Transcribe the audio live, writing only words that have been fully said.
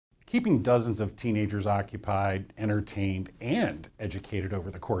Keeping dozens of teenagers occupied, entertained, and educated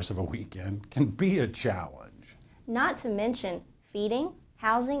over the course of a weekend can be a challenge. Not to mention feeding,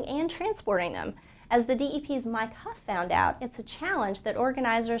 housing, and transporting them. As the DEP's Mike Huff found out, it's a challenge that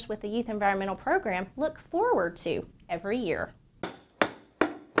organizers with the Youth Environmental Program look forward to every year. It's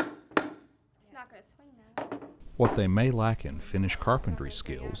not going to swing though. What they may lack in finished carpentry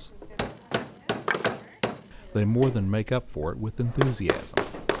skills, they more than make up for it with enthusiasm.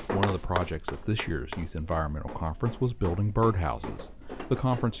 One of the projects at this year's Youth Environmental Conference was building birdhouses. The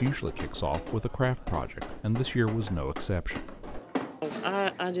conference usually kicks off with a craft project, and this year was no exception.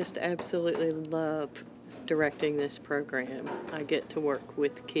 I just absolutely love directing this program. I get to work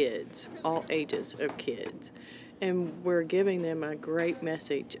with kids, all ages of kids, and we're giving them a great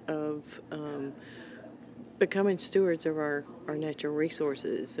message of becoming stewards of our natural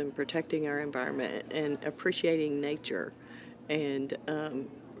resources and protecting our environment and appreciating nature and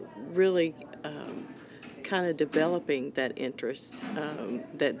really kind of developing that interest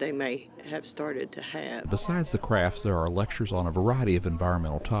that they may have started to have. Besides the crafts, there are lectures on a variety of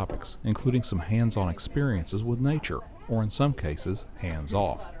environmental topics, including some hands-on experiences with nature, or in some cases,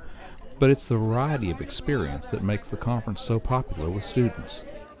 hands-off. But it's the variety of experience that makes the conference so popular with students.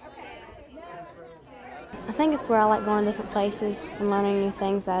 I think it's where I like going to different places and learning new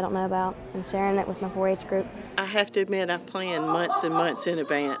things that I don't know about and sharing it with my 4-H group. I have to admit I plan months and months in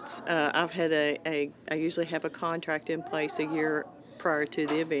advance. I've had I usually have a contract in place a year prior to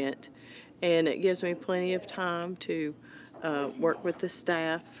the event, and it gives me plenty of time to work with the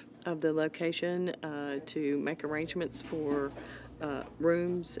staff of the location to make arrangements for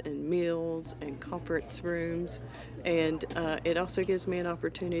rooms and meals and conference rooms, and it also gives me an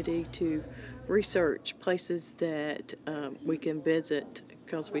opportunity to research places that we can visit,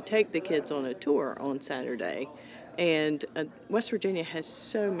 because we take the kids on a tour on Saturday, and West Virginia has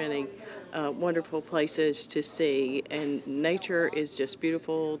so many wonderful places to see, and nature is just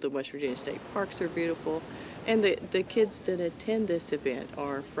beautiful. The West Virginia State Parks are beautiful, and the kids that attend this event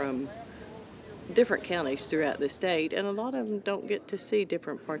are from different counties throughout the state, and a lot of them don't get to see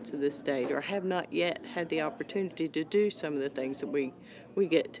different parts of the state or have not yet had the opportunity to do some of the things that we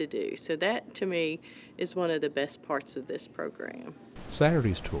get to do. So that, to me, is one of the best parts of this program.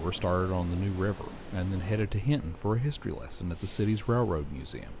 Saturday's tour started on the New River and then headed to Hinton for a history lesson at the city's Railroad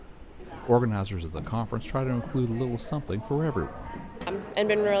Museum. Organizers of the conference try to include a little something for everyone. And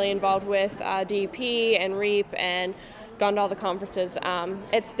been really involved with DEP and REAP and gone to all the conferences.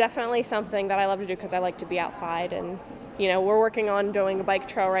 It's definitely something that I love to do because I like to be outside, and we're working on doing a bike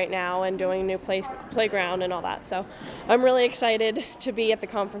trail right now and doing a new playground and all that. So I'm really excited to be at the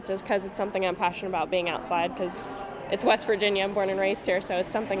conferences because it's something I'm passionate about, being outside, because it's West Virginia. I'm born and raised here, so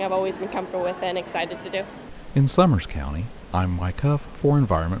it's something I've always been comfortable with and excited to do. In Summers County, I'm Mike Huff for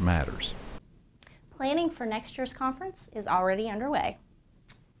Environment Matters. Planning for next year's conference is already underway.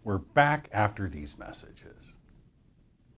 We're back after these messages.